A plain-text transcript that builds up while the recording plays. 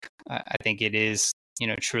I think it is,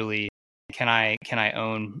 truly, can I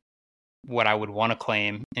own what I would want to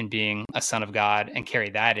claim in being a son of God and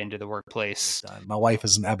carry that into the workplace. My wife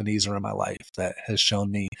is an Ebenezer in my life that has shown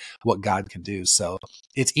me what God can do. So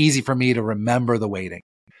it's easy for me to remember the waiting,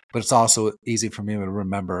 but it's also easy for me to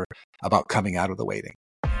remember about coming out of the waiting.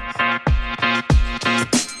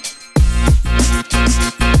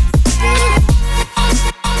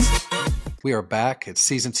 We are back. It's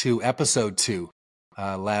season 2, episode 2.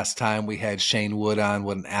 Last time we had Shane Wood on.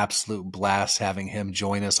 What an absolute blast having him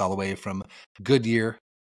join us all the way from Goodyear,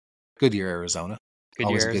 Arizona.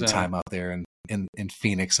 Always a good time out there in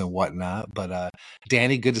Phoenix and whatnot. But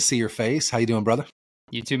Danny, good to see your face. How you doing, brother?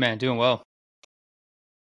 You too, man. Doing well.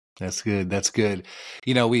 That's good. That's good.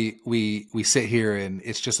 We sit here and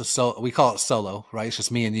it's just we call it solo, right? It's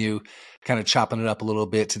just me and you kind of chopping it up a little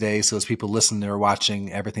bit today. So as people listening or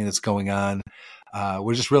watching everything that's going on,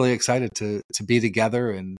 we're just really excited to be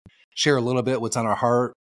together and share a little bit what's on our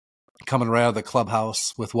heart, coming right out of the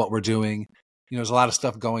clubhouse with what we're doing. There's a lot of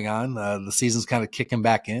stuff going on. The season's kind of kicking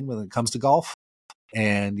back in when it comes to golf.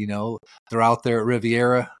 And, they're out there at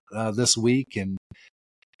Riviera this week. And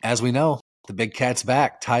as we know, the big cat's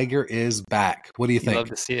back. Tiger is back. What do you think? You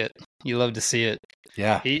love to see it.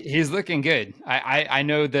 Yeah. He's looking good. I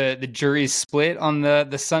know the jury's split on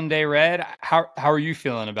the Sunday Red. How are you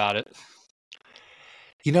feeling about it?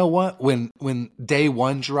 You know what? When day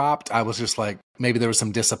one dropped, I was just like, maybe there was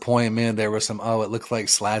some disappointment. There was some, it looked like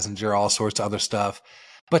Slazenger, all sorts of other stuff.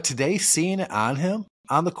 But today, seeing it on him,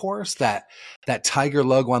 on the course, that Tiger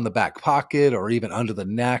logo on the back pocket or even under the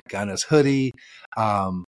neck on his hoodie,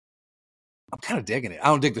 I'm kind of digging it. I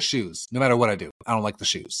don't dig the shoes. No matter what I do, I don't like the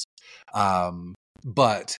shoes.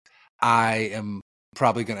 But I am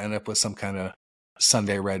probably going to end up with some kind of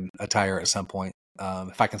Sunday Red attire at some point.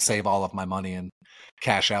 If I can save all of my money and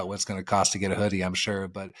cash out what it's going to cost to get a hoodie, I'm sure.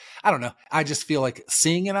 But I don't know. I just feel like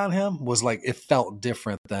seeing it on him was like, it felt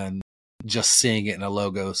different than just seeing it in a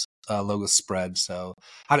logo spread. So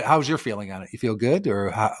how's your feeling on it? You feel good?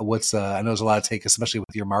 Or I know there's a lot of take, especially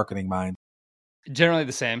with your marketing mind. Generally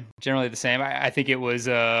the same. I think it was,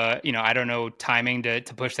 I don't know, timing to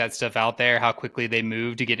push that stuff out there, how quickly they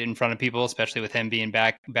moved to get it in front of people, especially with him being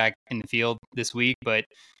back in the field this week. But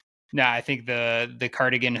no, I think the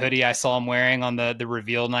cardigan hoodie I saw him wearing on the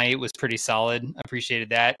reveal night was pretty solid. Appreciated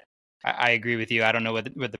that. I agree with you. I don't know where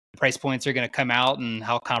the price points are going to come out and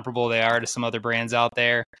how comparable they are to some other brands out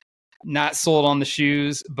there. Not sold on the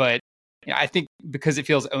shoes, but I think because it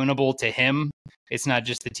feels ownable to him, it's not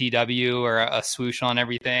just the TW or a swoosh on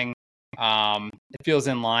everything. It feels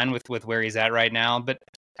in line with where he's at right now, but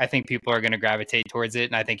I think people are going to gravitate towards it,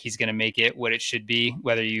 and I think he's going to make it what it should be,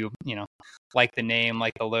 whether you like the name,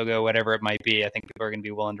 like the logo, whatever it might be. I think people are going to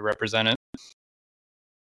be willing to represent it.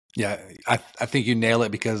 Yeah, I think you nail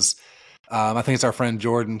it because I think it's our friend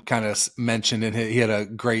Jordan kind of mentioned, and he had a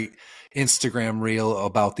great Instagram reel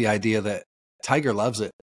about the idea that Tiger loves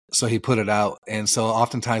it. So he put it out. And so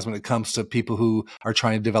oftentimes when it comes to people who are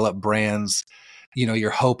trying to develop brands,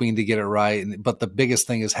 you're hoping to get it right. But the biggest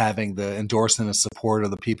thing is having the endorsement and support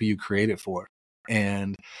of the people you create it for.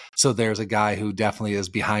 And so there's a guy who definitely is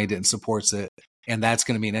behind it and supports it. And that's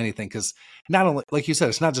going to mean anything because not only, like you said,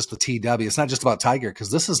 it's not just the TW, it's not just about Tiger,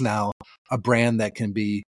 because this is now a brand that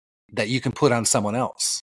you can put on someone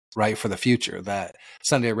else, right? For the future, that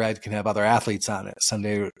Sunday Red can have other athletes on it.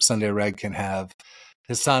 Sunday Red can have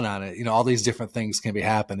his son on it. All these different things can be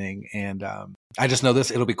happening. And I just know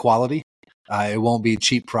it'll be quality. It won't be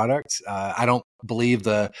cheap product. I don't believe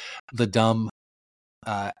the dumb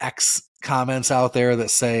X comments out there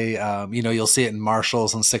that say, you'll see it in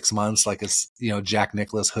Marshalls in 6 months, like it's, Jack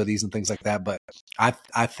Nicklaus hoodies and things like that. But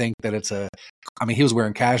I think that he was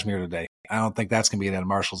wearing cashmere today. I don't think that's going to be at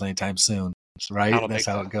Marshalls anytime soon. Right. That's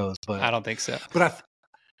how it goes. But I don't think so. But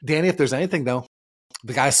Danny, if there's anything though,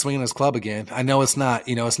 the guy's swinging his club again. I know it's not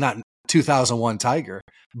 2001 Tiger,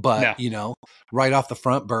 but right off the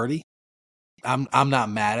front birdie. I'm not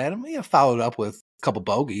mad at him. He followed up with a couple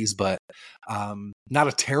bogeys, but not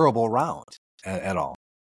a terrible round at all.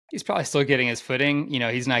 He's probably still getting his footing.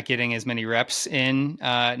 He's not getting as many reps in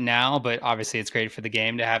now, but obviously it's great for the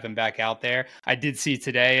game to have him back out there. I did see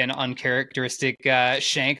today an uncharacteristic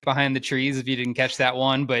shank behind the trees, if you didn't catch that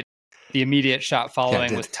one, but the immediate shot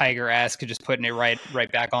following was Tiger-esque, just putting it right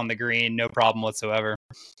back on the green, no problem whatsoever.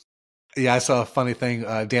 Yeah, I saw a funny thing.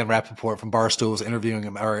 Dan Rappaport from Barstool was interviewing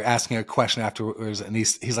him or asking a question afterwards, and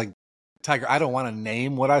he's like, Tiger, I don't want to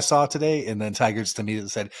name what I saw today. And then Tiger just immediately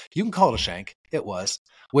said, you can call it a shank. It was,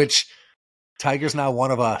 which Tiger's now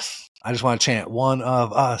one of us. I just want to chant one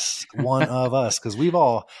of us, because we've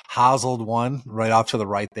all hoselled one right off to the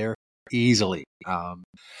right there. easily. But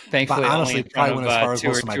Thankfully, only honestly, in front probably of went as far as two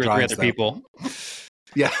most or of my two or three drives other though. people.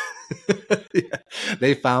 Yeah. Yeah.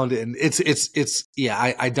 They found it, and it's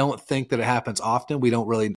yeah, I don't think that it happens often. We don't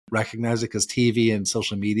really recognize it because TV and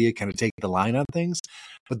social media kind of take the line on things,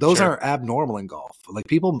 but those Sure. aren't abnormal in golf. Like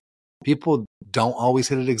people don't always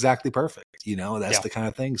hit it exactly perfect. That's Yeah. the kind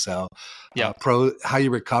of thing. So Yeah. how you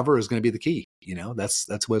recover is going to be the key. That's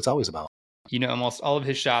what it's always about. Almost all of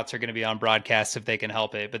his shots are going to be on broadcast if they can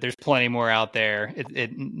help it, but there's plenty more out there.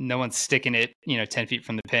 No one's sticking it, 10 feet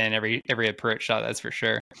from the pin every approach shot. That's for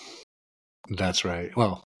sure. That's right.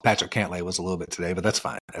 Well, Patrick Cantlay was a little bit today, but that's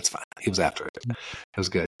fine. That's fine. He was after it. It was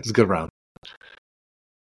good. It was a good round.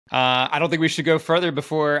 I don't think we should go further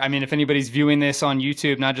before. I mean, if anybody's viewing this on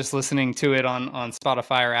YouTube, not just listening to it on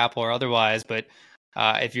Spotify or Apple or otherwise, but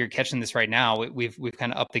if you're catching this right now, we've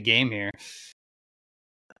kind of upped the game here.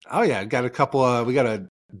 Oh yeah, got a couple. We got a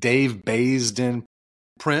Dave Baisden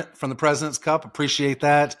print from the President's Cup. Appreciate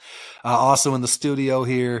that. Also in the studio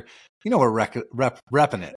here, we're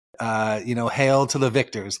repping it. Hail to the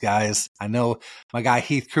victors, guys. I know my guy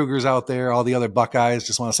Heath Kruger's out there. All the other Buckeyes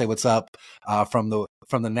just want to say what's up from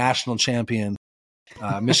the national champion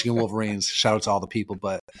Michigan Wolverines. Shout out to all the people,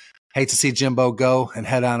 but hate to see Jimbo go and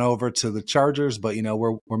head on over to the Chargers. But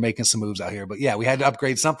we're making some moves out here. But yeah, we had to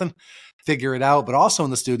upgrade something, figure it out. But also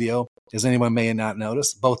in the studio, as anyone may not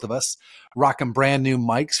notice, both of us rocking brand new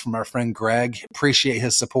mics from our friend Greg. Appreciate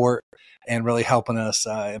his support and really helping us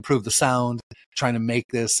improve the sound, trying to make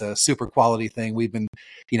this a super quality thing. We've been,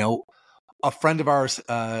 a friend of ours,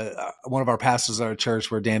 one of our pastors at our church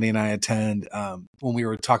where Danny and I attend, when we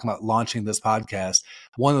were talking about launching this podcast,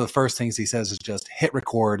 one of the first things he says is just hit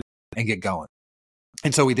record and get going.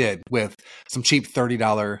 And so we did with some cheap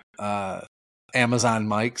 $30 Amazon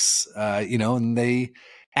mics, and they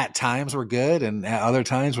at times were good and at other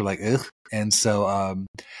times were like, ugh. And so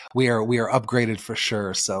we are upgraded for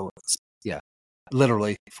sure. So yeah,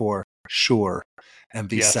 literally for sure.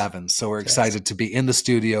 MV7. Yes. So we're excited to be in the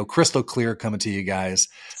studio, crystal clear, coming to you guys,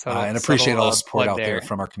 and appreciate all the support out there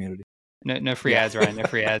from our community. No free ads, Ryan. No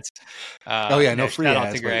free ads. No free ads.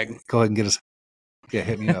 Out to Greg. Go ahead and get us. Yeah,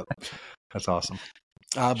 hit me up. That's awesome.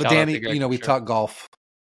 But Danny, Greg, we've talked golf.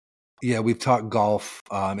 Yeah, we've talked golf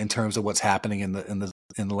in terms of what's happening in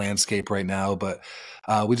the landscape right now. But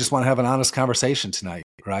we just want to have an honest conversation tonight,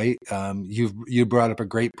 right? You brought up a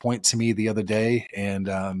great point to me the other day, and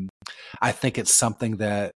I think it's something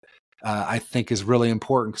that I think is really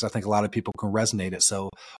important because I think a lot of people can resonate it. So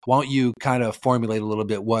why don't you kind of formulate a little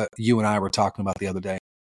bit what you and I were talking about the other day?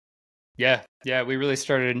 Yeah. We really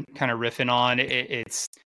started kind of riffing on it. It's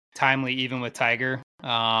timely, even with Tiger,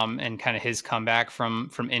 and kind of his comeback from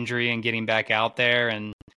injury and getting back out there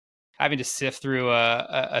and having to sift through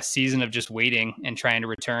a season of just waiting and trying to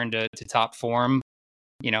return to top form.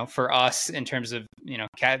 For us in terms of,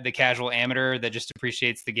 the casual amateur that just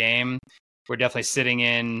appreciates the game, we're definitely sitting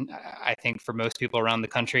in, I think for most people around the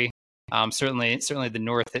country, certainly the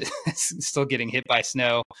North is still getting hit by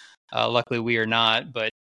snow. Luckily we are not,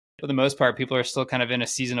 but for the most part, people are still kind of in a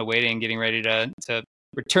season of waiting, getting ready to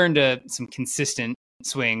return to some consistent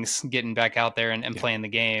swings, getting back out there and playing the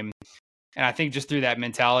game. And I think just through that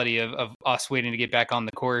mentality of us waiting to get back on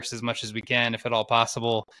the course as much as we can, if at all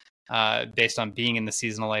possible, based on being in the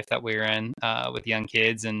seasonal life that we're in with young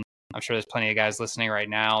kids. And I'm sure there's plenty of guys listening right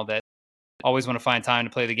now that always want to find time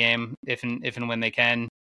to play the game if and when they can.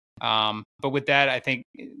 But with that, I think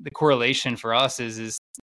the correlation for us is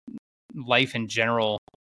life in general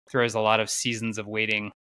throws a lot of seasons of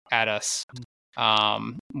waiting at us.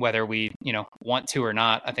 Whether we, want to or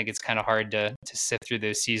not, I think it's kind of hard to sift through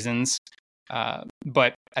those seasons.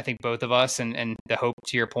 But I think both of us and the hope,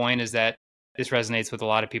 to your point, is that this resonates with a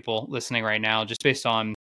lot of people listening right now, just based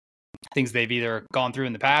on things they've either gone through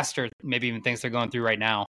in the past or maybe even things they're going through right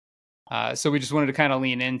now. So we just wanted to kind of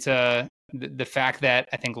lean into the fact that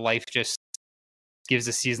I think life just gives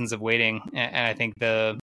us seasons of waiting. And I think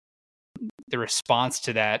the response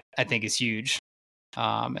to that, I think, is huge.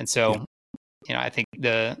 And so, I think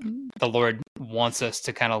the Lord wants us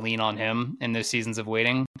to kind of lean on him in those seasons of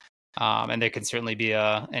waiting. And there can certainly be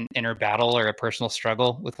an inner battle or a personal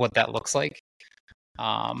struggle with what that looks like.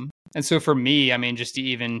 And so for me, I mean, just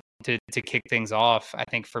even to kick things off, I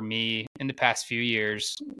think for me in the past few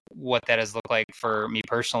years, what that has looked like for me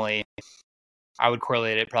personally, I would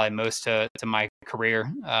correlate it probably most to my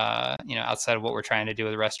career, outside of what we're trying to do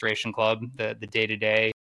with the Restoration Club, the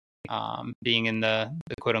day-to-day, being in the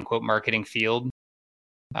quote unquote marketing field.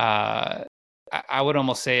 I would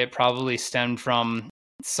almost say it probably stemmed from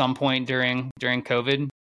some point during COVID.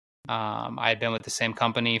 I had been with the same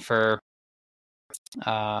company for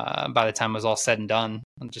by the time it was all said and done.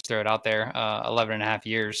 I'll just throw it out there, 11 and a half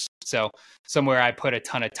years. So somewhere I put a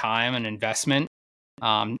ton of time and investment,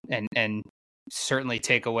 and certainly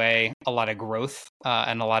take away a lot of growth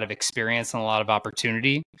and a lot of experience and a lot of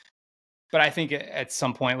opportunity. But I think at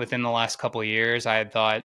some point within the last couple of years, I had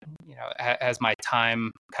thought, has my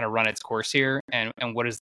time kind of run its course here? And what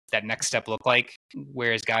does that next step look like?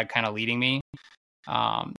 Where is God kind of leading me?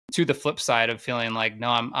 To the flip side of feeling like, no,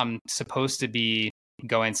 I'm supposed to be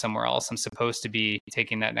going somewhere else. I'm supposed to be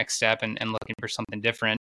taking that next step and looking for something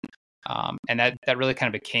different. And that really kind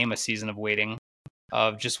of became a season of waiting,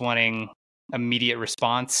 of just wanting immediate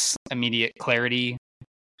response, immediate clarity,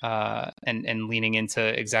 and leaning into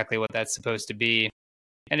exactly what that's supposed to be.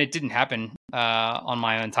 And it didn't happen on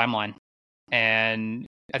my own timeline. And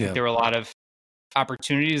I think there were a lot of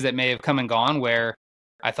opportunities that may have come and gone where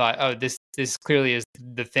I thought, oh, this clearly is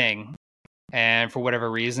the thing. And for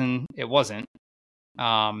whatever reason, it wasn't.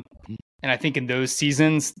 And I think in those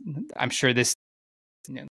seasons, I'm sure this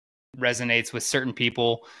resonates with certain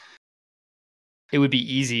people. It would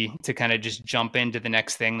be easy to kind of just jump into the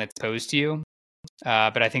next thing that's posed to you.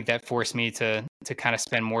 But I think that forced me to kind of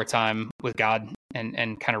spend more time with God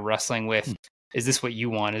and kind of wrestling with, is this what you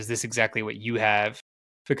want? Is this exactly what you have?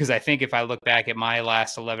 Because I think if I look back at my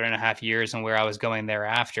last 11 and a half years and where I was going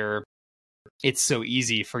thereafter, it's so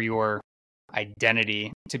easy for your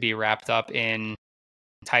identity to be wrapped up in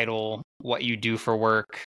title, what you do for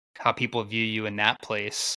work, how people view you in that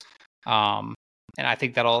place. And I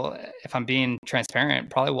think that'll, if I'm being transparent,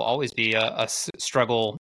 probably will always be a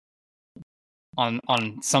struggle on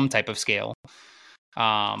some type of scale.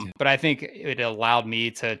 But I think it allowed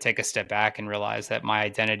me to take a step back and realize that my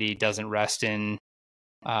identity doesn't rest in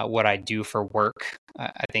what I do for work.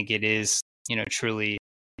 I think it is, truly,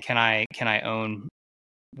 can I own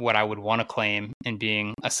what I would want to claim in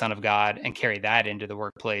being a son of God and carry that into the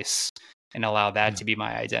workplace and allow that to be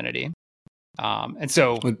my identity. And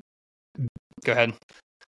so, go ahead.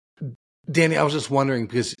 Danny, I was just wondering,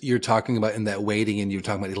 because you're talking about in that waiting and you're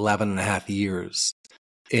talking about 11 and a half years.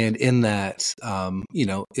 And in that,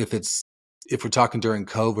 if we're talking during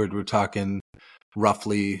COVID, we're talking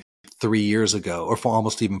roughly 3 years ago, or for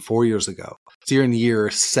almost even 4 years ago. So you're in year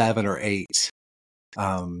 7 or 8.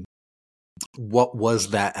 What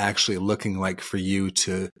was that actually looking like for you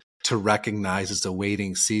to recognize as a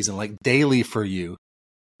waiting season, like daily for you,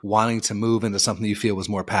 wanting to move into something you feel was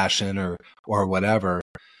more passion or whatever?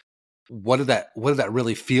 What did that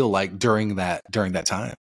really feel like during that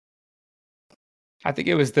time? I think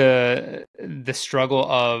it was the struggle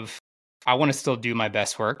of, I want to still do my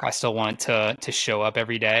best work. I still want to show up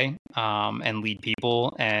every day and lead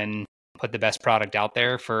people and put the best product out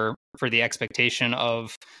there for the expectation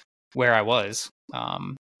of where I was.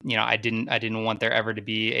 I didn't want there ever to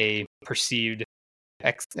be a perceived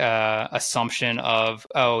assumption of,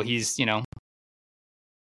 oh, he's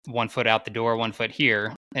 1 foot out the door, 1 foot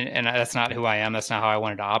here, and that's not who I am. That's not how I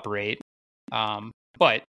wanted to operate.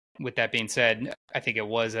 But with that being said, I think it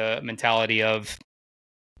was a mentality of,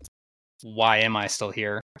 why am I still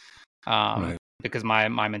here? Right. Because my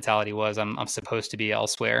mentality was, I'm supposed to be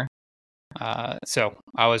elsewhere. So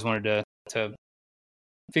I always wanted to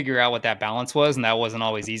figure out what that balance was, and that wasn't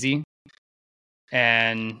always easy.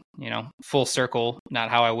 And full circle, not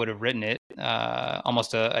how I would have written it.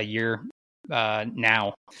 Almost a year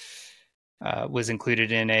now, was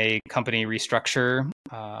included in a company restructure,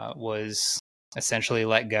 was essentially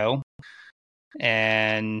let go.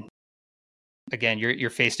 And again, you're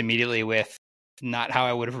faced immediately with not how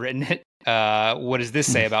I would have written it. What does this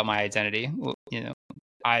say about my identity?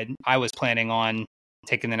 I was planning on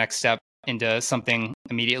taking the next step into something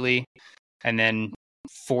immediately, and then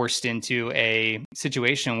forced into a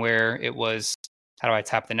situation where it was, how do I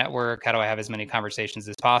tap the network? How do I have as many conversations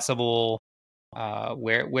as possible?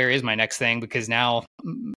 Where is my next thing? Because now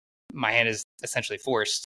my hand is essentially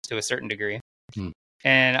forced to a certain degree.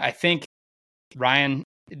 And I think, Ryan,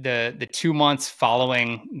 the 2 months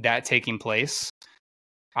following that taking place,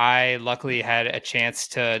 I luckily had a chance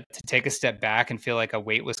to take a step back and feel like a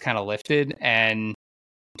weight was kind of lifted, and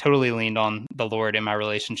totally leaned on the Lord in my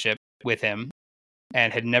relationship with him,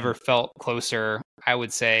 and had never felt closer, I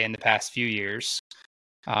would say, in the past few years,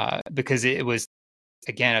 because it was,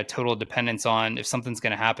 again, a total dependence on, if something's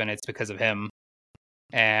going to happen, it's because of him.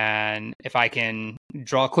 And if I can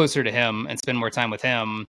draw closer to him and spend more time with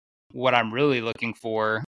him, what I'm really looking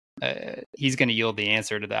for, he's going to yield the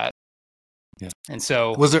answer to that. Yeah. And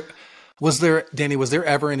so was there, Danny,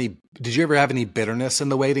 did you ever have any bitterness in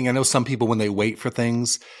the waiting? I know some people, when they wait for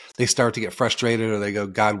things, they start to get frustrated, or they go,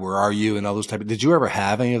 God, where are you? And all those did you ever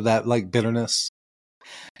have any of that, like, bitterness?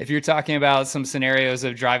 If you're talking about some scenarios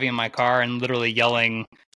of driving in my car and literally yelling,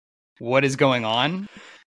 "What is going on?"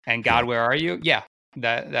 and "God, where are you?" Yeah,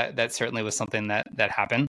 that certainly was something that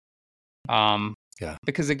happened. Yeah.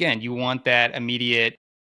 Because again, you want that immediate.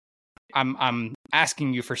 I'm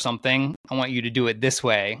asking you for something. I want you to do it this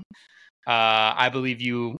way. I believe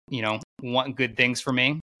you know, want good things for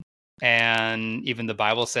me. And even the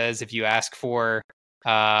Bible says, if you ask for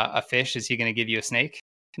a fish, is he going to give you a snake?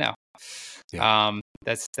 No. Yeah.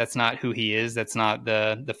 That's not who he is. That's not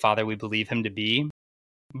the father we believe him to be.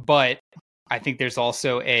 But I think there's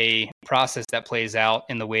also a process that plays out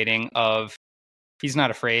in the waiting of he's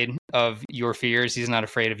not afraid of your fears. He's not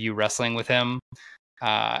afraid of you wrestling with him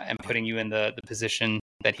and putting you in the position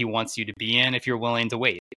that he wants you to be in if you're willing to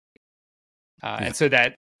wait. And so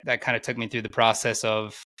that kind of took me through the process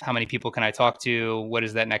of how many people can I talk to? What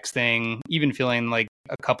is that next thing? Even feeling like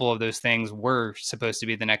a couple of those things were supposed to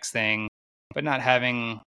be the next thing, but not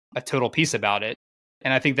having a total peace about it.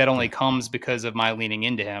 And I think that only comes because of my leaning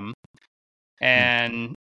into him.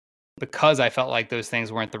 And because I felt like those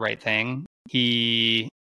things weren't the right thing, he,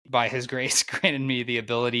 by his grace, granted me the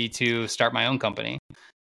ability to start my own company,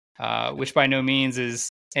 which by no means is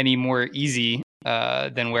any more easy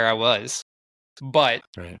than where I was. But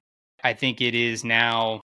I think it is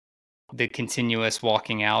now the continuous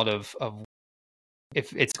walking out of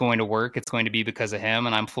if it's going to work, it's going to be because of him.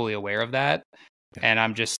 And I'm fully aware of that. And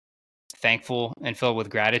I'm just thankful and filled with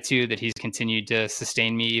gratitude that he's continued to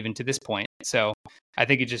sustain me even to this point. So I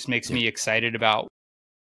think it just makes me excited about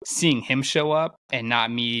seeing him show up and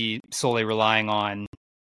not me solely relying on,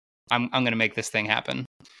 I'm going to make this thing happen.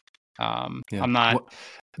 I'm not. Well,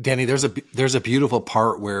 Danny, there's a beautiful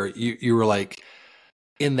part where you were like,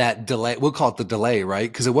 in that delay, we'll call it the delay,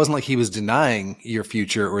 right? Because it wasn't like he was denying your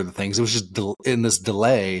future or the things. It was just in this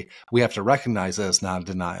delay, we have to recognize that it's not a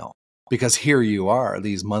denial. Because here you are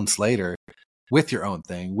these months later with your own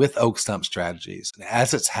thing, with Oak Stump Strategies. And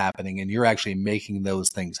as it's happening and you're actually making those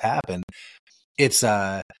things happen, it's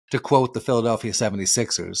to quote the Philadelphia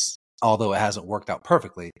 76ers, although it hasn't worked out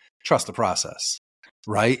perfectly, trust the process.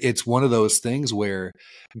 Right? It's one of those things where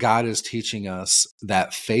God is teaching us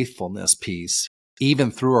that faithfulness piece, even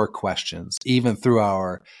through our questions, even through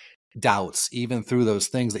our doubts, even through those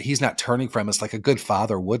things that he's not turning from us like a good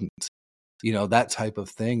father wouldn't. You know, that type of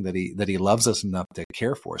thing that he loves us enough to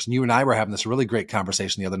care for us. And you and I were having this really great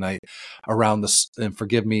conversation the other night around this, and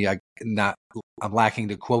forgive me, I'm lacking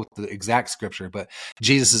to quote the exact scripture, but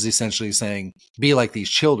Jesus is essentially saying, be like these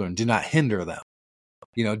children, do not hinder them.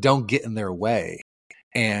 You know, don't get in their way.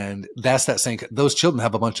 And that's that saying, those children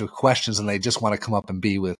have a bunch of questions and they just want to come up and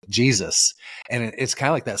be with Jesus. And it's kind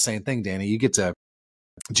of like that same thing, Danny.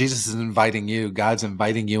 Jesus is inviting you, God's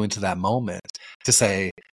inviting you into that moment to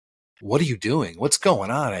say, what are you doing? What's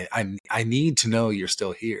going on? I need to know you're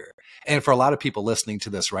still here. And for a lot of people listening to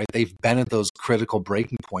this, right, they've been at those critical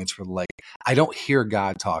breaking points where like, I don't hear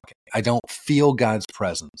God talking. I don't feel God's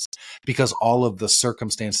presence because all of the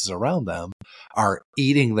circumstances around them are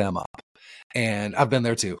eating them up. And I've been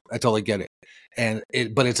there too. I totally get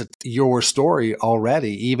it. But it's your story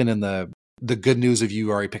already, even in the good news of you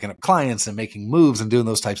already picking up clients and making moves and doing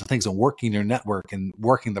those types of things and working your network and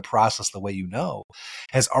working the process the way you know,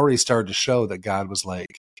 has already started to show that God was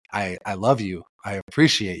like, I love you. I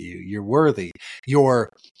appreciate you. You're worthy. Your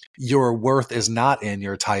worth is not in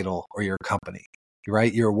your title or your company.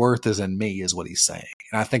 Right? Your worth is in me, is what he's saying.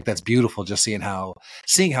 And I think that's beautiful, just seeing how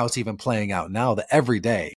it's even playing out now, that every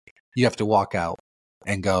day you have to walk out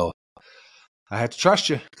and go, I have to trust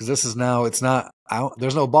you because this is now,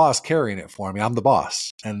 there's no boss carrying it for me. I'm the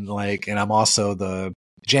boss. And I'm also the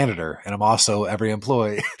janitor and I'm also every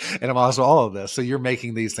employee and I'm also all of this. So you're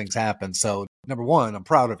making these things happen. So number one, I'm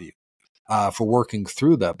proud of you for working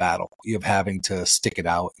through the battle of having to stick it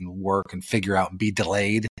out and work and figure out and be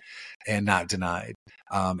delayed and not denied.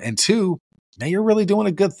 And two, man, you're really doing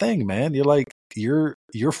a good thing, man. You're like,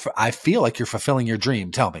 I feel like you're fulfilling your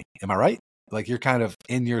dream. Tell me, am I right? Like you're kind of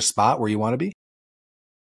in your spot where you want to be?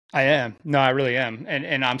 I am. No, I really am.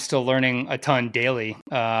 And I'm still learning a ton daily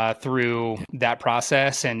through that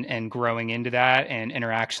process and growing into that and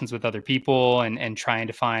interactions with other people and trying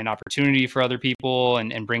to find opportunity for other people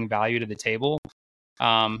and bring value to the table.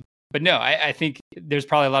 But no, I think there's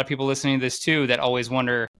probably a lot of people listening to this too that always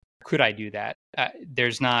wonder, could I do that?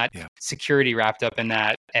 There's not security wrapped up in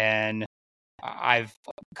that. And I've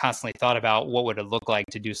constantly thought about what would it look like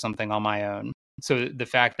to do something on my own. So the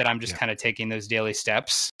fact that I'm just kind of taking those daily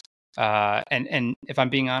steps, and if I'm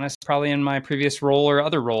being honest, probably in my previous role or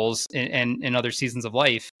other roles in other seasons of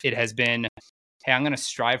life, it has been, hey, I'm going to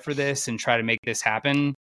strive for this and try to make this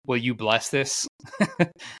happen. will you bless this?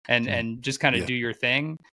 and just kind of do your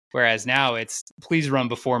thing. Whereas now it's, please run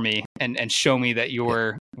before me and show me that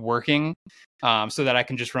you're working, so that I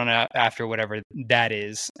can just run after whatever that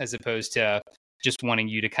is, as opposed to just wanting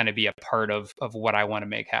you to kind of be a part of what I want to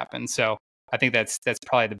make happen. So I think that's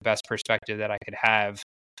probably the best perspective that I could have,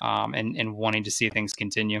 and wanting to see things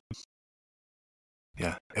continue.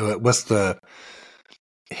 Yeah. What's the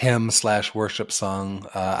hymn/worship song?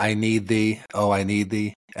 I need thee. Oh, I need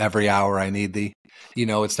thee. Every hour I need thee.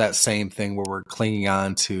 It's that same thing where we're clinging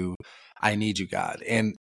on to, I need you, God.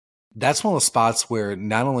 And that's one of the spots where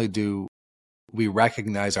not only do we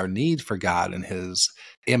recognize our need for God and his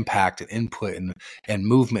impact and input and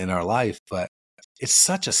movement in our life, but it's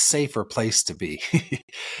such a safer place to be,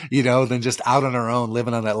 than just out on our own,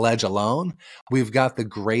 living on that ledge alone. We've got the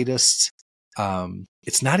greatest,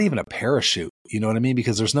 it's not even a parachute, you know what I mean?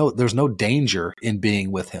 Because there's no danger in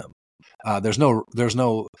being with him. There's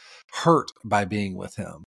no hurt by being with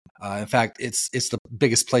him. In fact, it's the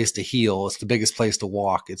biggest place to heal. It's the biggest place to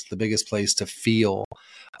walk. It's the biggest place to feel,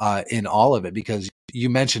 in all of it. Because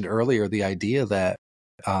you mentioned earlier the idea that,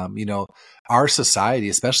 our society,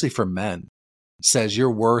 especially for men, says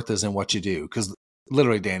your worth is in what you do. Because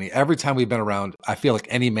literally, Danny, every time we've been around, I feel like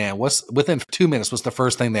any man, within 2 minutes, what's the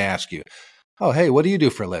first thing they ask you? Oh, hey, what do you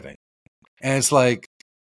do for a living? And it's like,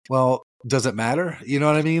 well, does it matter? You know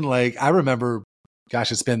what I mean? Like, I remember,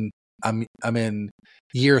 gosh, I'm in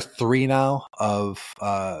year 3 now of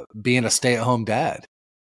being a stay-at-home dad.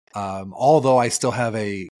 Although I still have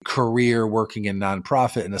a career working in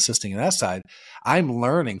nonprofit and assisting in that side, I'm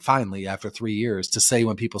learning finally after 3 years to say,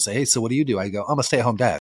 when people say, hey, so what do you do? I go, I'm a stay-at-home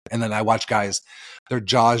dad. And then I watch guys, their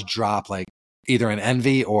jaws drop, like either in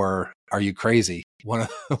envy or are you crazy? One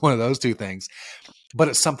of those two things. But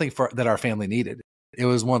it's something that our family needed. It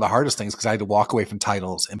was one of the hardest things because I had to walk away from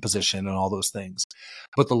titles and position and all those things.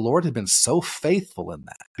 But the Lord had been so faithful in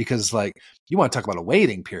that, because, like, you want to talk about a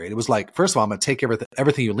waiting period. It was like, first of all, I'm going to take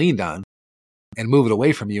everything you leaned on and move it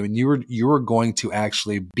away from you. And you were going to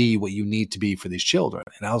actually be what you need to be for these children.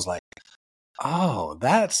 And I was like, oh,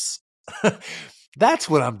 that's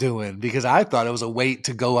what I'm doing, because I thought it was a wait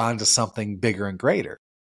to go on to something bigger and greater.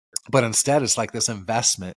 But instead, it's like this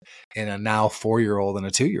investment in a now 4-year-old and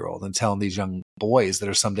a 2-year-old, and telling these young boys that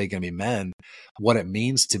are someday going to be men what it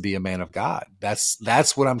means to be a man of God.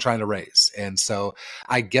 That's what I'm trying to raise. And so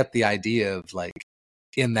I get the idea of, like,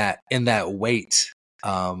 in that weight,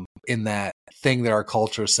 in that thing that our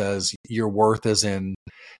culture says your worth is in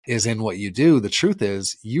what you do. The truth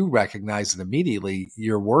is, you recognize it immediately.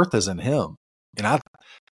 Your worth is in him. And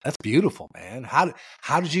that's beautiful, man.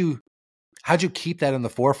 How'd you keep that in the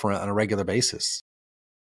forefront on a regular basis?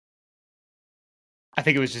 I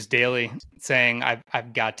think it was just daily saying,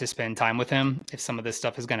 I've got to spend time with him if some of this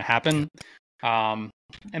stuff is going to happen. And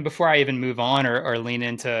before I even move on or lean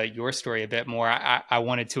into your story a bit more, I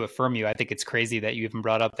wanted to affirm you. I think it's crazy that you even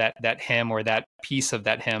brought up that hymn or that piece of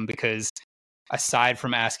that hymn, because aside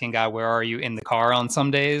from asking God, where are you, in the car on some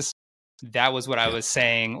days, that was what I was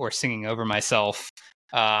saying or singing over myself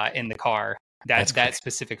in the car. That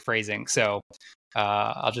specific phrasing. So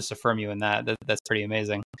I'll just affirm you in that. That's pretty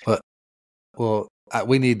amazing. Well,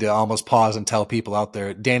 we need to almost pause and tell people out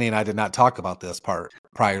there, Danny and I did not talk about this part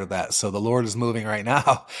prior to that. So the Lord is moving right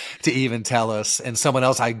now to even tell us. And someone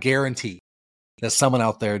else, I guarantee that someone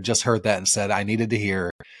out there just heard that and said, I needed to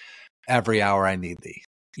hear every hour I need thee,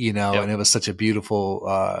 and it was such a beautiful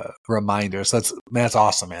reminder. So that's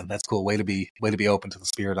awesome, man. That's cool. Way to be open to the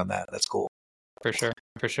Spirit on that. That's cool. For sure.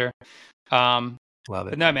 Love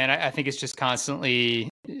it. But no, man, I think it's just constantly,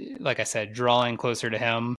 like I said, drawing closer to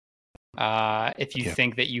him. If you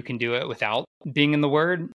think that you can do it without being in the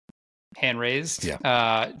Word, hand raised,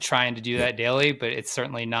 trying to do that daily, but it's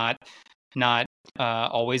certainly not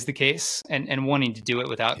always the case, and wanting to do it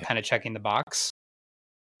without kind of checking the box.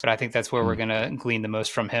 But I think that's where we're going to glean the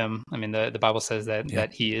most from him. I mean, the Bible says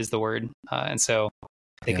that he is the Word. And so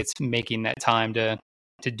I think it's making that time to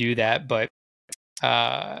do that. But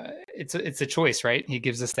it's a choice, right? He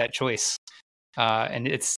gives us that choice. And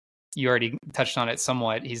you already touched on it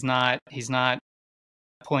somewhat. He's not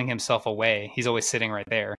pulling himself away. He's always sitting right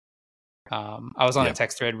there. I was on a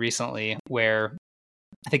text thread recently where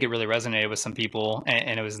I think it really resonated with some people.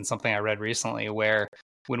 And it was in something I read recently where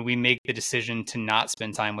when we make the decision to not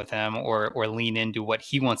spend time with him or lean into what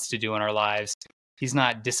he wants to do in our lives, he's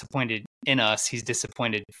not disappointed in us. He's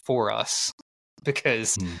disappointed for us,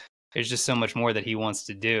 because there's just so much more that he wants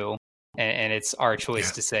to do. And it's our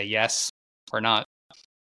choice to say yes or not.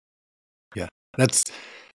 Yeah,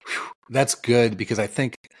 that's good, because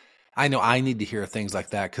I know I need to hear things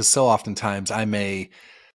like that, because so oftentimes I may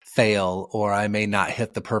fail, or I may not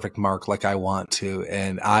hit the perfect mark like I want to.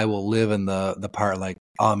 And I will live in the part like,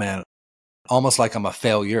 oh man, almost like I'm a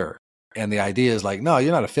failure. And the idea is like, no,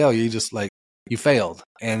 you're not a failure. You just like, you failed.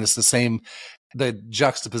 And it's the same, the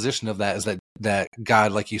juxtaposition of that is that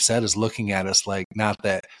God, like you said, is looking at us like, not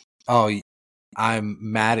that, oh, I'm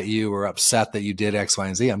mad at you or upset that you did X, Y,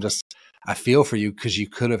 and Z. I feel for you because you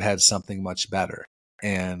could have had something much better.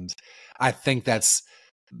 And I think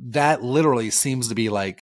that literally seems to be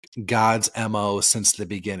like God's MO since the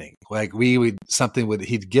beginning. Like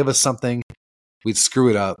he'd give us something, we'd screw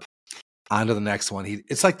it up, on to the next one.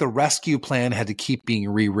 It's like the rescue plan had to keep being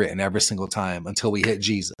rewritten every single time until we hit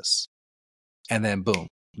Jesus. And then boom,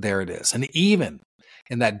 there it is. And even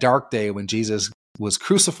in that dark day when Jesus was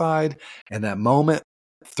crucified, and that moment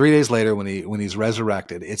 3 days later when he's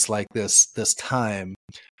resurrected, it's like this time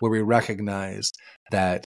where we recognize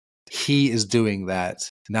that he is doing that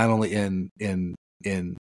not only in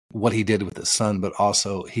what he did with his son, but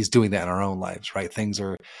also he's doing that in our own lives, right? Things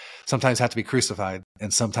are sometimes have to be crucified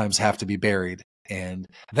and sometimes have to be buried, and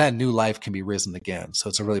that new life can be risen again. So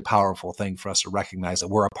it's a really powerful thing for us to recognize that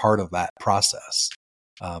we're a part of that process,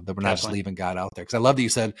 that we're not just leaving God out there. Because I love that you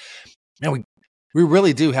said, man, we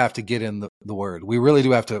really do have to get in the word. We really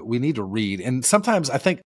do we need to read. And sometimes I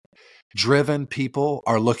think driven people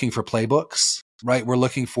are looking for playbooks, right? We're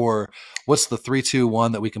looking for what's the 3, 2,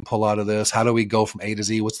 1 that we can pull out of this? How do we go from A to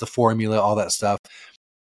Z? What's the formula? All that stuff.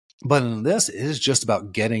 But in this, it is just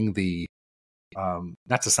about getting the,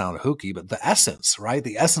 not to sound hooky, but the essence, right?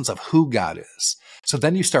 The essence of who God is. So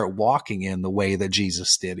then you start walking in the way that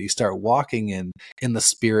Jesus did. You start walking in the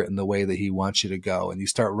Spirit in the way that he wants you to go. And you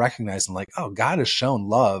start recognizing like, oh, God has shown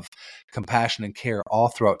love, compassion, and care all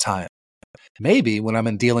throughout time. Maybe when I'm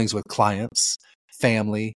in dealings with clients,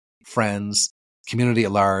 family, friends, community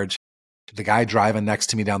at large, the guy driving next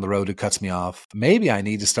to me down the road who cuts me off, maybe I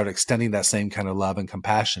need to start extending that same kind of love and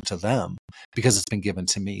compassion to them because it's been given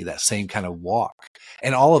to me, that same kind of walk.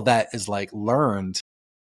 And all of that is like learned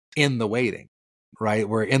in the waiting, right?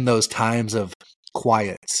 We're in those times of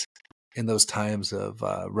quiet, in those times of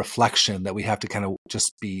reflection that we have to kind of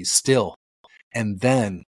just be still. And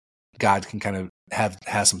then God can kind of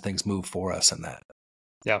have some things move for us in that.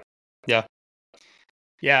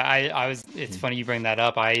 Yeah, I was, it's funny you bring that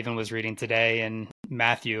up. I even was reading today in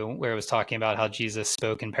Matthew where it was talking about how Jesus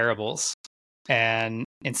spoke in parables. And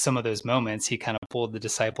in some of those moments, he kind of pulled the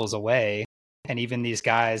disciples away. And even these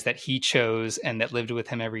guys that he chose and that lived with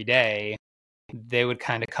him every day, they would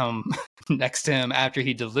kind of come next to him after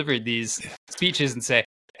he delivered these speeches and say,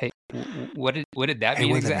 hey, what did that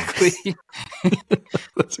mean exactly?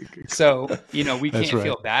 So, we can't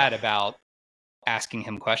feel bad about asking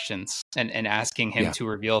him questions and asking him to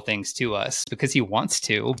reveal things to us because he wants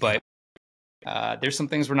to, but there's some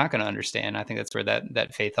things we're not going to understand. I think that's where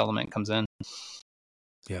that faith element comes in.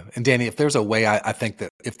 Yeah. And Danny, if there's a way, I think that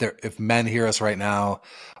if men hear us right now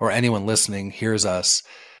or anyone listening hears us,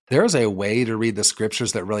 there's a way to read the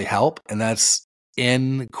scriptures that really help. And that's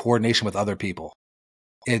in coordination with other people.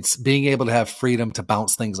 It's being able to have freedom to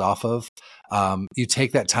bounce things off of. You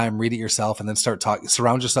take that time, read it yourself, and then start talking.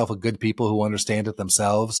 Surround yourself with good people who understand it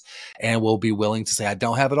themselves and will be willing to say, I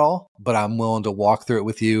don't have it all, but I'm willing to walk through it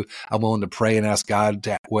with you. I'm willing to pray and ask God.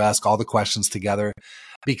 We'll ask all the questions together,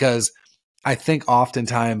 because I think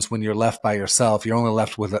oftentimes when you're left by yourself, you're only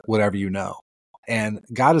left with whatever you know. And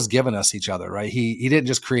God has given us each other, right? He didn't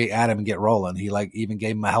just create Adam and get rolling. He even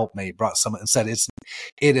gave him a helpmate, brought someone and said,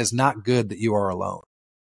 it is not good that you are alone.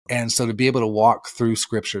 And so to be able to walk through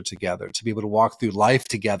scripture together, to be able to walk through life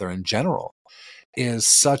together in general is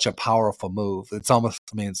such a powerful move. It's almost,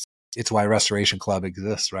 it's why Restoration Club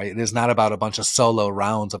exists, right? It is not about a bunch of solo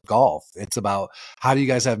rounds of golf. It's about how do you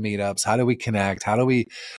guys have meetups? How do we connect? How do we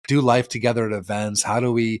do life together at events? How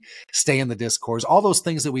do we stay in the discourse? All those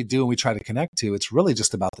things that we do and we try to connect to, it's really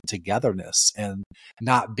just about the togetherness and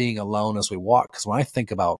not being alone as we walk. Because when I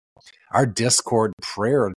think about our Discord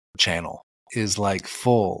prayer channel, is like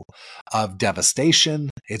full of devastation.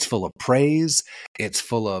 It's full of praise. It's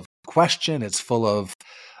full of question. It's full of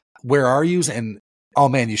where are you? And oh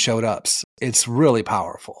man, you showed up. It's really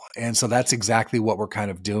powerful. And so that's exactly what we're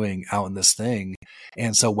kind of doing out in this thing.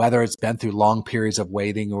 And so whether it's been through long periods of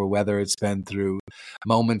waiting or whether it's been through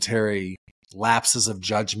momentary lapses of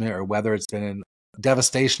judgment or whether it's been in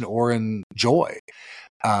devastation or in joy,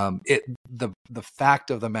 the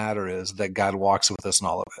fact of the matter is that God walks with us in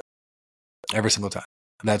all of it. Every single time.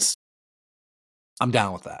 I'm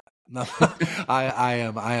down with that. I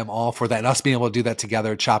am all for that. And us being able to do that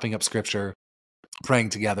together, chopping up scripture, praying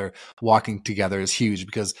together, walking together is huge,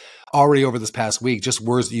 because already over this past week, just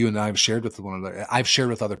words that you and I have shared with one another, I've shared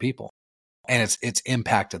with other people. and it's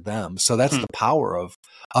impacted them. So that's the power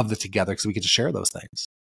of the together, because we get to share those things.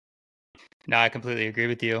 No, I completely agree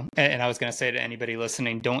with you. And I was going to say to anybody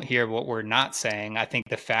listening, don't hear what we're not saying. I think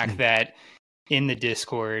the fact that in the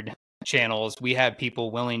Discord channels, we have people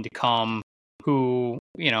willing to come who,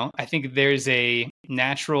 I think there's a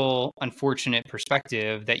natural, unfortunate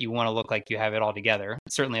perspective that you want to look like you have it all together.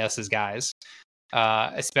 Certainly us as guys,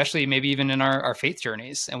 especially maybe even in our faith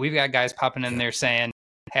journeys. And we've got guys popping in there saying,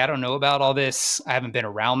 hey, I don't know about all this. I haven't been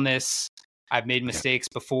around this. I've made mistakes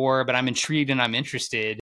before, but I'm intrigued and I'm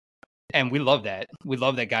interested. And we love that. We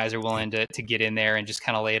love that guys are willing to get in there and just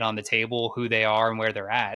kind of lay it on the table, who they are and where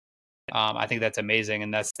they're at. I think that's amazing.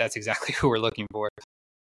 And that's exactly who we're looking for.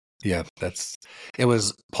 Yeah, it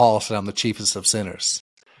was Paul said, I'm the chiefest of sinners.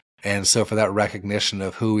 And so for that recognition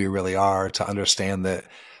of who we really are, to understand that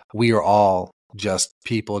we are all just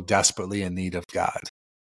people desperately in need of God.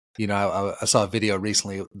 I saw a video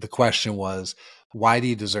recently. The question was, why do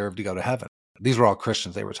you deserve to go to heaven? These were all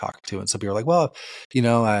Christians they were talking to. And some people were like, well,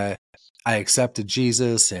 I accepted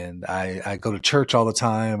Jesus, and I go to church all the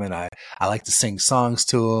time, and I like to sing songs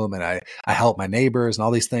to him, and I help my neighbors and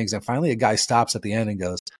all these things. And finally a guy stops at the end and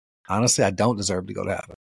goes, honestly, I don't deserve to go to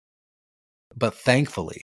heaven. But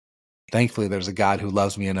thankfully there's a God who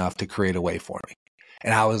loves me enough to create a way for me.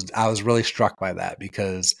 And I was really struck by that,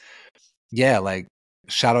 because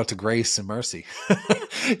shout out to grace and mercy,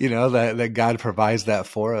 that God provides that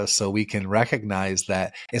for us, so we can recognize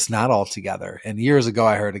that it's not all together. And years ago,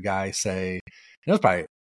 I heard a guy say, it was probably,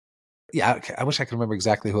 I wish I could remember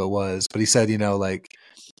exactly who it was, but he said,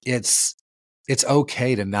 it's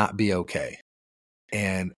okay to not be okay.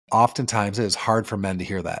 And oftentimes it is hard for men to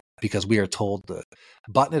hear that, because we are told to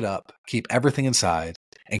button it up, keep everything inside,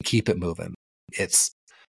 and keep it moving. It's,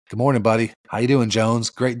 good morning, buddy. How you doing, Jones?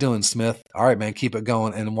 Great doing, Smith. All right, man, keep it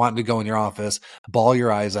going. And wanting to go in your office, bawl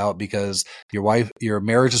your eyes out because your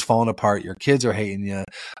marriage is falling apart. Your kids are hating you.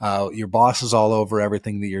 Your boss is all over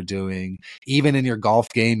everything that you're doing. Even in your golf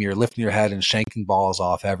game, you're lifting your head and shanking balls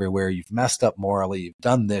off everywhere. You've messed up morally. You've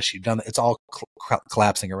done this. You've done that. It's all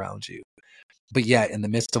collapsing around you. But yet, in the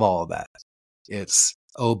midst of all of that, it's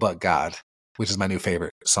 "Oh, but God," which is my new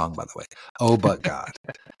favorite song, by the way. "Oh, but God,"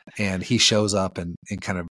 and He shows up and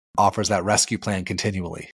kind of offers that rescue plan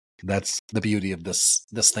continually. That's the beauty of this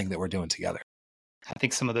thing that we're doing together. I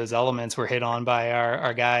think some of those elements were hit on by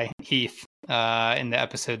our guy Heath in the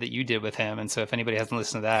episode that you did with him. And so if anybody hasn't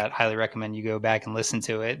listened to that, highly recommend you go back and listen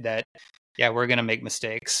to it. That we're going to make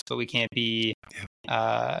mistakes, but we can't be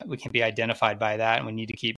identified by that, and we need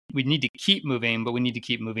to keep moving, but we need to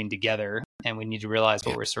keep moving together, and we need to realize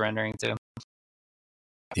what we're surrendering to.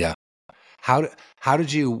 Yeah. How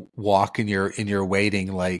did you walk in your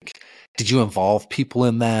waiting? Like, did you involve people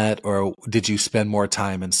in that, or did you spend more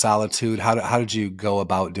time in solitude? How did you go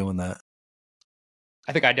about doing that?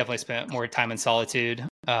 I think I definitely spent more time in solitude.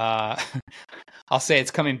 I'll say it's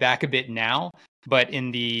coming back a bit now, but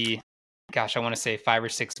in the, I want to say 5 or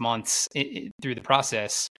 6 months through the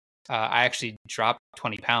process, I actually dropped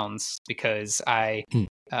 20 pounds because I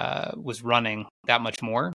was running that much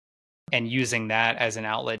more and using that as an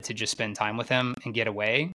outlet to just spend time with him and get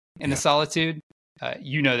away in the solitude.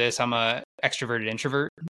 This, I'm a extroverted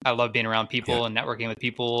introvert. I love being around people and networking with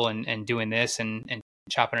people and doing this and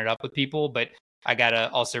chopping it up with people, but I got to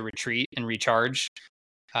also retreat and recharge.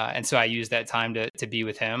 And so I used that time to be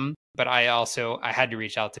with him. But I had to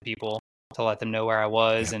reach out to people to let them know where I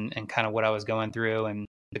was and kind of what I was going through and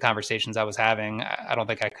the conversations I was having. I don't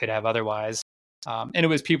think I could have otherwise. And it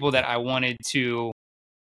was people that I wanted to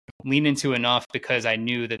lean into enough because I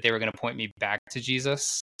knew that they were going to point me back to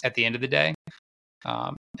Jesus at the end of the day.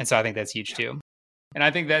 And so I think that's huge too. And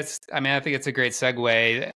I think it's a great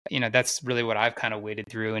segue. That's really what I've kind of waded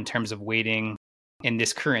through in terms of waiting in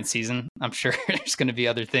this current season. I'm sure there's going to be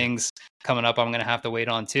other things coming up I'm going to have to wait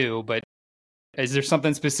on too. But is there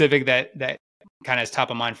something specific that kind of is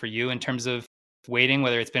top of mind for you in terms of waiting,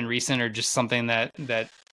 whether it's been recent or just something that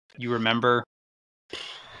you remember?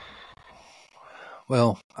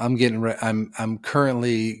 Well, I'm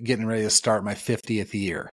currently getting ready to start my 50th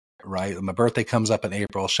year, right? My birthday comes up in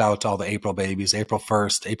April. Shout out to all the April babies, April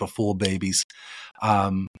 1st, April Fool babies.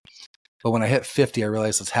 But when I hit 50, I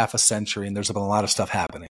realized it's half a century and there's been a lot of stuff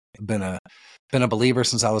happening. I've been a believer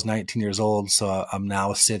since I was 19 years old. So I'm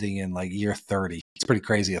now sitting in like year 30. It's pretty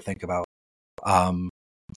crazy to think about. I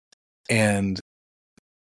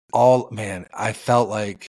felt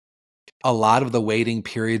like a lot of the waiting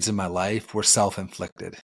periods in my life were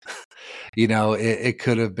self-inflicted. It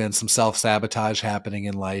could have been some self-sabotage happening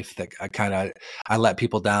in life that I let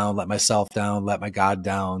people down, let myself down, let my God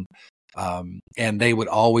down. And they would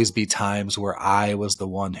always be times where I was the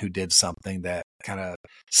one who did something that kind of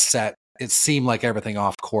it seemed like everything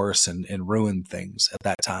off course and ruined things at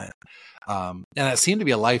that time. And it seemed to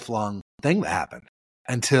be a lifelong thing that happened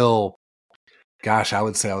until, gosh, I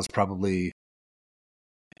would say I was probably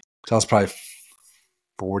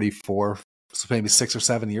 44, so maybe 6 or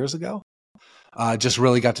 7 years ago. Just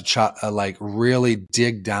really got to really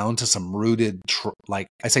dig down to some rooted,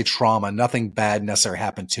 I say trauma. Nothing bad necessarily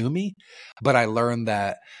happened to me, but I learned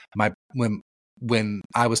that when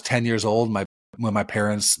I was 10 years old, when my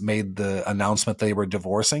parents made the announcement they were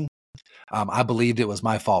divorcing, I believed it was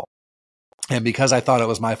my fault. And because I thought it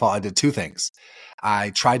was my fault, I did two things.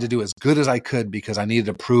 I tried to do as good as I could because I needed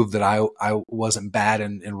to prove that I wasn't bad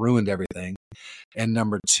and ruined everything. And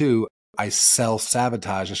number two, I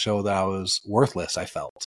self-sabotage to show that I was worthless, I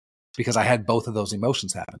felt, because I had both of those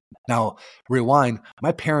emotions happen. Now, rewind,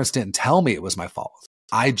 my parents didn't tell me it was my fault.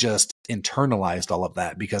 I just internalized all of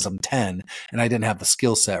that because I'm 10 and I didn't have the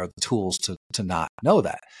skill set or the tools to not know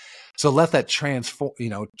that. So let that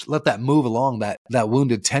let that move along. That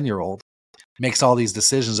wounded 10-year-old makes all these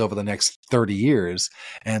decisions over the next 30 years.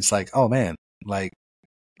 And it's like, oh man, like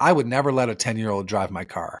I would never let a 10-year-old drive my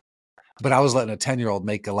car. But I was letting a 10-year-old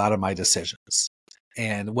make a lot of my decisions.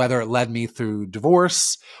 And whether it led me through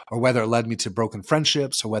divorce or whether it led me to broken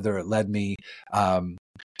friendships or whether it led me to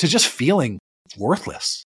just feeling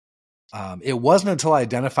worthless. It wasn't until I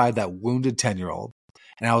identified that wounded 10-year-old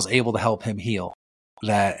and I was able to help him heal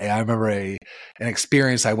that I remember an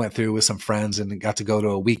experience I went through with some friends and got to go to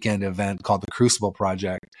a weekend event called the Crucible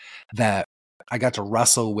Project that I got to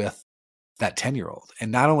wrestle with that 10-year-old.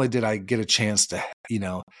 And not only did I get a chance to,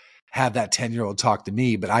 have that 10-year-old talk to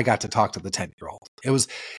me, but I got to talk to the 10-year-old. It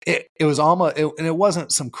was almost, and it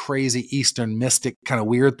wasn't some crazy Eastern mystic kind of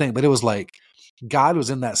weird thing, but it was like God was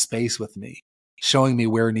in that space with me, showing me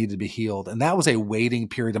where it needed to be healed. And that was a waiting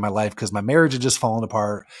period in my life because my marriage had just fallen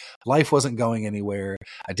apart. Life wasn't going anywhere.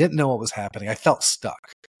 I didn't know what was happening. I felt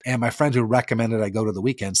stuck. And my friend who recommended I go to the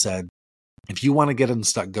weekend said, if you want to get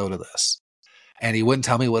unstuck, go to this. And he wouldn't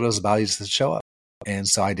tell me what it was about. He just said, show up. And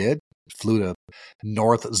so I did. Flew to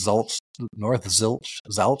North Zilch.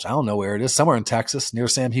 I don't know where it is, somewhere in Texas near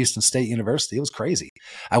Sam Houston State University. It was crazy.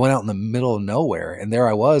 I went out in the middle of nowhere and there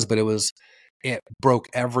I was, but it broke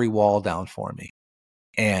every wall down for me.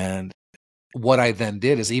 And what I then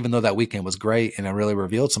did is, even though that weekend was great and I really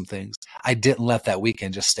revealed some things, I didn't let that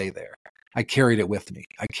weekend just stay there. I carried it with me.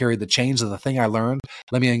 I carried the chains of the thing I learned.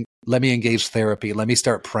 Let me engage therapy. Let me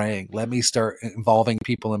start praying. Let me start involving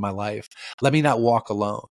people in my life. Let me not walk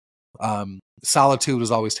alone. Solitude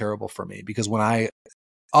was always terrible for me because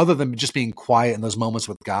other than just being quiet in those moments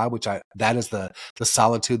with God, that is the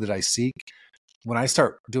solitude that I seek. When I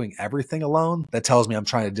start doing everything alone, that tells me I'm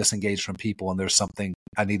trying to disengage from people and there's something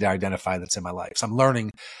I need to identify that's in my life. So I'm learning,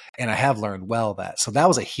 and I have learned well that. So that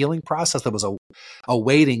was a healing process. That was a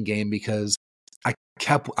waiting game because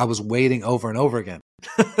I was waiting over and over again.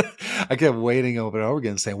 I kept waiting over and over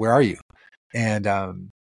again saying, where are you? And,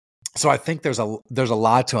 so I think there's a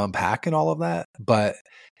lot to unpack in all of that, but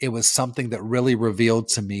it was something that really revealed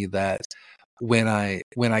to me that when I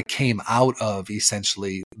came out of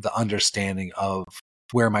essentially the understanding of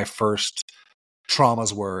where my first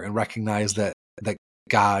traumas were and recognized that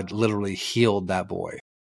God literally healed that boy.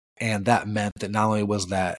 And that meant that not only was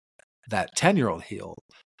that 10-year-old healed,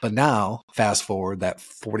 but now fast forward that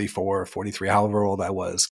 44, 43, however old I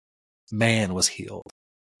was, man was healed.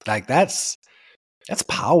 Like that's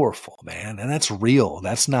powerful, man. And that's real.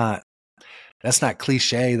 That's not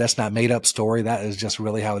cliche. That's not made up story. That is just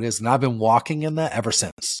really how it is. And I've been walking in that ever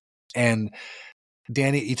since. And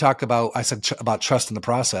Danny, you talk about, I said about trust in the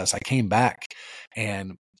process. I came back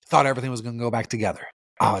and thought everything was going to go back together.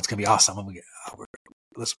 Oh, it's going to be awesome.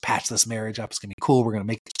 Let's patch this marriage up. It's going to be cool. We're going to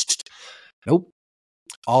make it. Nope.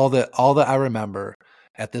 All that I remember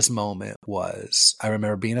at this moment was I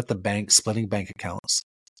remember being at the bank, splitting bank accounts,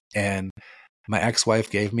 and my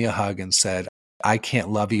ex-wife gave me a hug and said, I can't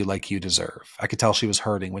love you like you deserve. I could tell she was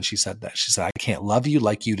hurting when she said that. She said, I can't love you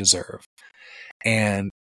like you deserve.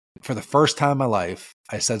 And for the first time in my life,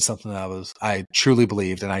 I said something that I truly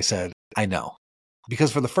believed. And I said, I know.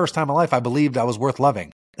 Because for the first time in my life, I believed I was worth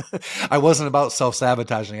loving. I wasn't about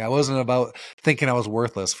self-sabotaging. I wasn't about thinking I was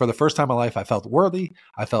worthless. For the first time in my life, I felt worthy,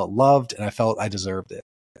 I felt loved, and I felt I deserved it.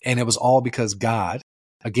 And it was all because God,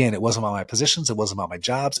 again, it wasn't about my positions. It wasn't about my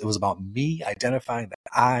jobs. It was about me identifying that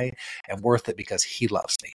I am worth it because he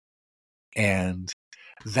loves me. And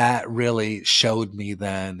that really showed me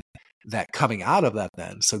then that coming out of that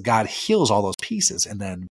then. So God heals all those pieces and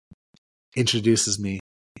then introduces me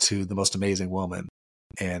to the most amazing woman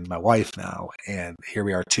and my wife now, and here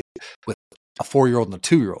we are with a 4-year-old and a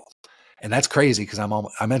 2-year-old. And that's crazy because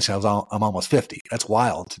I mentioned I'm almost 50. That's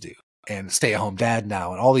wild to do. And stay-at-home dad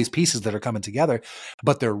now, and all these pieces that are coming together,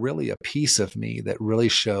 but they're really a piece of me that really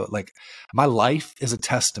show, like, my life is a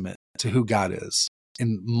testament to who God is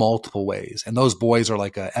in multiple ways. And those boys are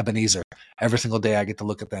like a Ebenezer. Every single day I get to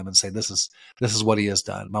look at them and say, this is what he has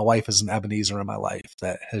done. My wife is an Ebenezer in my life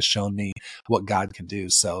that has shown me what God can do.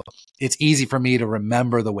 So it's easy for me to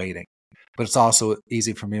remember the waiting, but it's also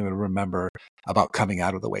easy for me to remember about coming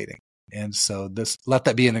out of the waiting. And so let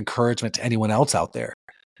that be an encouragement to anyone else out there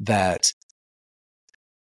that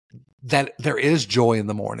there is joy in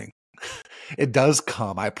the morning. It does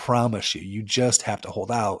come. I promise you. You just have to hold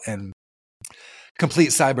out. And complete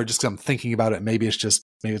cyber, just 'cause I'm thinking about it. Maybe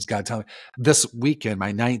it's God telling me. This weekend,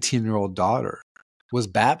 my 19-year-old daughter was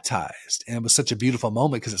baptized. And it was such a beautiful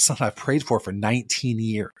moment because it's something I've prayed for 19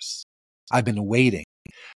 years. I've been waiting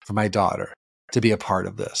for my daughter to be a part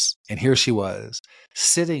of this. And here she was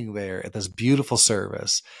sitting there at this beautiful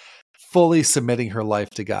service, fully submitting her life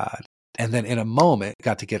to God. And then in a moment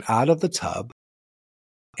got to get out of the tub,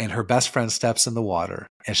 and her best friend steps in the water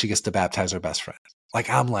and she gets to baptize her best friend. Like,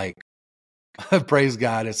 I'm like, praise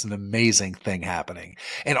God, it's an amazing thing happening.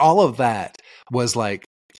 And all of that was like,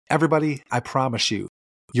 everybody, I promise you,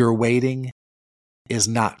 your waiting is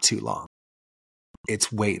not too long.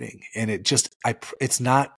 It's waiting. And it's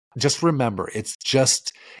not, just remember, it's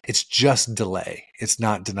just delay. It's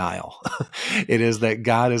not denial. It is that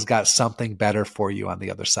God has got something better for you on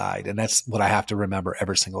the other side. And that's what I have to remember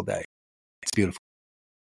every single day. It's beautiful.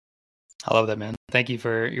 I love that, man. Thank you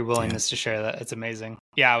for your willingness to share that. It's amazing.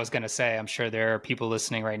 Yeah, I was going to say, I'm sure there are people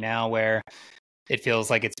listening right now where it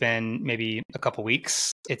feels like it's been maybe a couple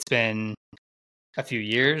weeks. It's been a few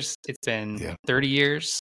years. It's been 30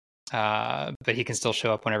 years. But he can still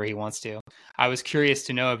show up whenever he wants to. I was curious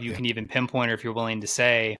to know if you can even pinpoint, or if you're willing to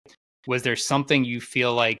say, was there something you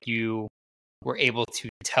feel like you were able to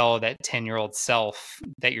tell that 10-year-old self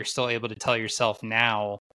that you're still able to tell yourself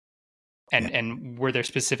now? And were there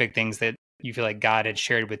specific things that you feel like God had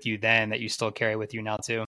shared with you then that you still carry with you now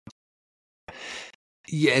too?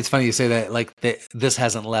 Yeah, it's funny you say that. Like, this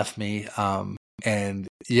hasn't left me. And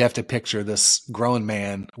you have to picture this grown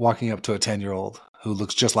man walking up to a 10-year-old who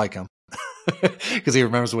looks just like him because he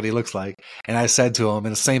remembers what he looks like. And I said to him,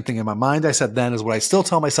 and the same thing in my mind I said then is what I still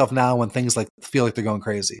tell myself now when things like feel like they're going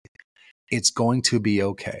crazy. It's going to be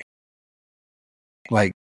okay.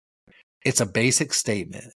 Like, it's a basic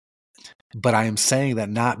statement, but I am saying that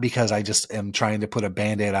not because I just am trying to put a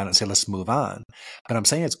Band-Aid on it and say, let's move on. But I'm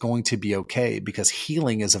saying it's going to be okay because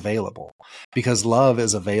healing is available, because love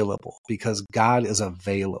is available, because God is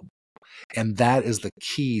available. And that is the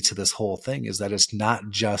key to this whole thing, is that it's not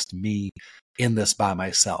just me in this by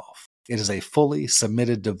myself. It is a fully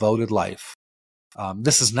submitted, devoted life.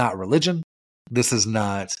 This is not religion. This is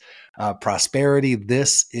not prosperity.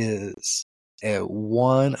 This is a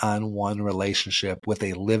one-on-one relationship with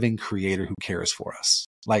a living creator who cares for us.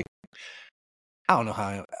 Like, I don't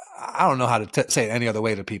know how to say it any other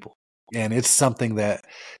way to people. And it's something that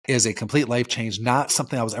is a complete life change, not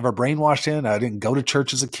something I was ever brainwashed in. I didn't go to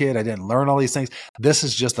church as a kid. I didn't learn all these things. This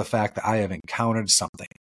is just the fact that I have encountered something,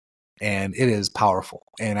 and it is powerful.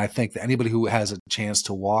 And I think that anybody who has a chance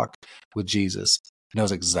to walk with Jesus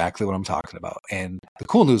knows exactly what I'm talking about. And the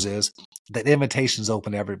cool news is that invitation is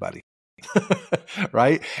open to everybody,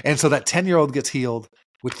 right? And so that 10-year-old gets healed,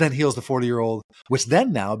 which then heals the 40-year-old, which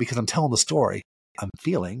then now, because I'm telling the story, I'm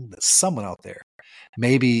feeling that someone out there,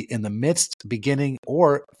 maybe in the midst, beginning,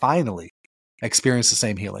 or finally experience the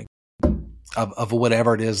same healing of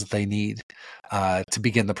whatever it is that they need to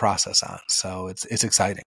begin the process on. So it's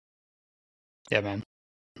exciting. Yeah, man.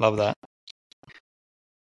 Love that.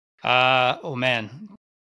 Oh man.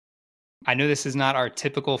 I know this is not our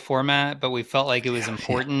typical format, but we felt like it was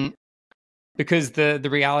important because the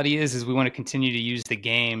reality is we want to continue to use the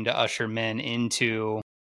game to usher men into,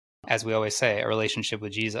 as we always say, a relationship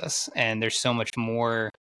with Jesus. And there's so much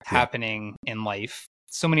more happening in life.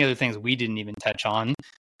 So many other things we didn't even touch on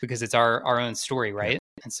because it's our own story, right?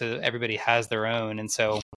 And so everybody has their own. And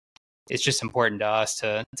so it's just important to us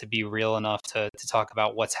to be real enough to talk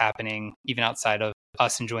about what's happening, even outside of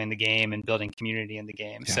us enjoying the game and building community in the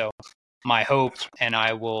game. Yeah. So my hope, and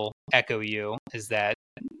I will echo you, is that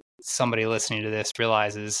somebody listening to this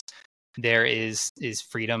realizes there is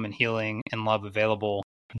freedom and healing and love available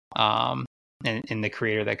in the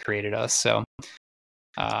creator that created us. So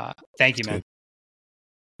thank you, man.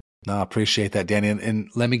 No, I appreciate that, Danny. And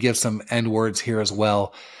let me give some end words here as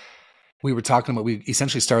well. We were talking about, we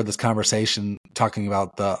essentially started this conversation talking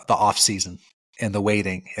about the off season and the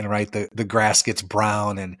waiting, and right, the grass gets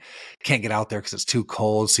brown and can't get out there because it's too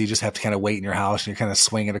cold. So you just have to kind of wait in your house, and you're kind of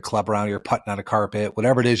swinging a club around, you're putting on a carpet,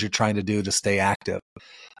 whatever it is you're trying to do to stay active.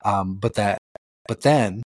 But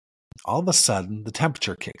then all of a sudden the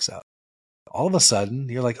temperature kicks up. All of a sudden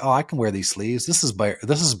you're like, oh, I can wear these sleeves. This is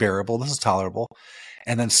bearable. This is tolerable.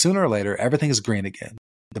 And then sooner or later, everything is green again.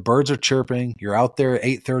 The birds are chirping. You're out there at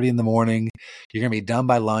 8:30 in the morning. You're going to be done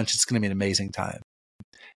by lunch. It's going to be an amazing time.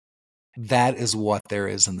 That is what there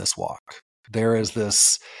is in this walk. There is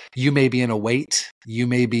this, you may be in a wait. You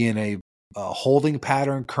may be in a holding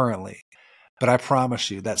pattern currently. But I promise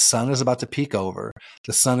you that sun is about to peek over.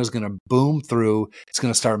 The sun is going to boom through. It's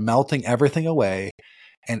going to start melting everything away,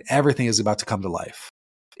 and everything is about to come to life.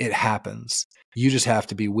 It happens. You just have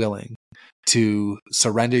to be willing to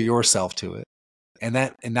surrender yourself to it.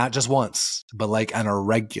 And not just once, but like on a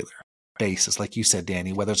regular basis, like you said,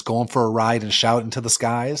 Danny, whether it's going for a ride and shouting into the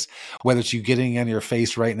skies, whether it's you getting on your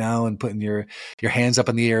face right now and putting your hands up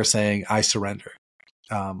in the air saying, I surrender.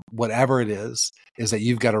 Whatever it is that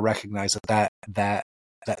you've got to recognize that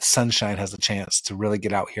sunshine has a chance to really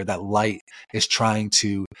get out here. That light is trying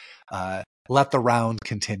to let the round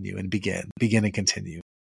continue and begin and continue.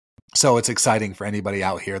 So it's exciting for anybody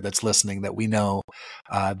out here that's listening that we know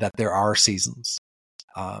that there are seasons.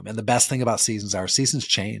 And the best thing about seasons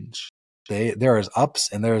change. There is ups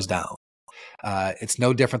and there is downs. It's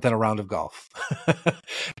no different than a round of golf.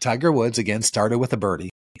 Tiger Woods, again, started with a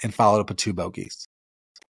birdie and followed up with 2 bogeys.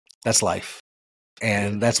 That's life.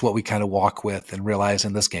 And that's what we kind of walk with and realize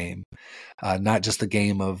in this game, not just the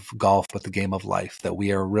game of golf, but the game of life, that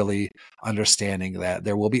we are really understanding that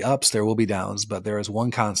there will be ups, there will be downs, but there is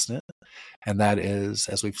one constant. And that is,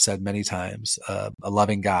 as we've said many times, a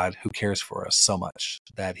loving God who cares for us so much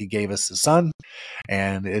that he gave us his son.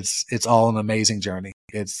 And it's all an amazing journey.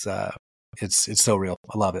 It's so real.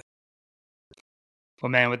 I love it.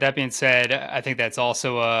 Well, man, with that being said, I think that's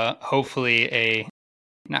also hopefully a,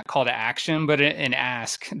 not call to action, but an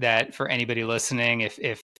ask that for anybody listening,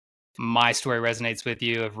 if my story resonates with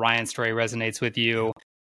you, if Ryan's story resonates with you,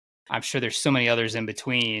 I'm sure there's so many others in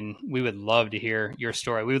between. We would love to hear your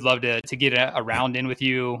story. We would love to get a round in with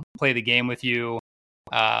you, play the game with you.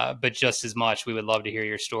 But just as much, we would love to hear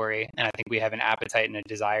your story. And I think we have an appetite and a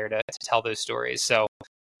desire to tell those stories. So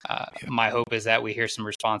my hope is that we hear some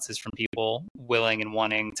responses from people willing and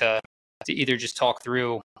wanting to either just talk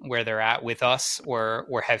through where they're at with us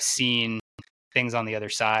or have seen things on the other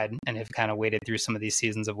side and have kind of waded through some of these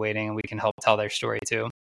seasons of waiting, and we can help tell their story too.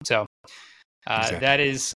 So exactly. That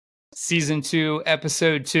is season 2,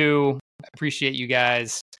 episode 2. I appreciate you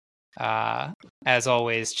guys. As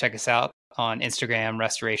always, check us out on Instagram,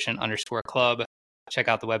 restoration_club. Check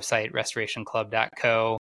out the website,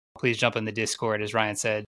 restorationclub.co. Please jump in the Discord, as Ryan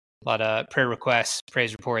said. A lot of prayer requests,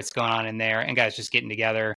 praise reports going on in there, and guys just getting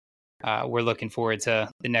together. We're looking forward to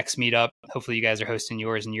the next meetup. Hopefully you guys are hosting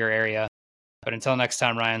yours in your area. But until next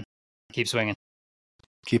time, Ryan, keep swinging.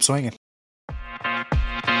 Keep swinging.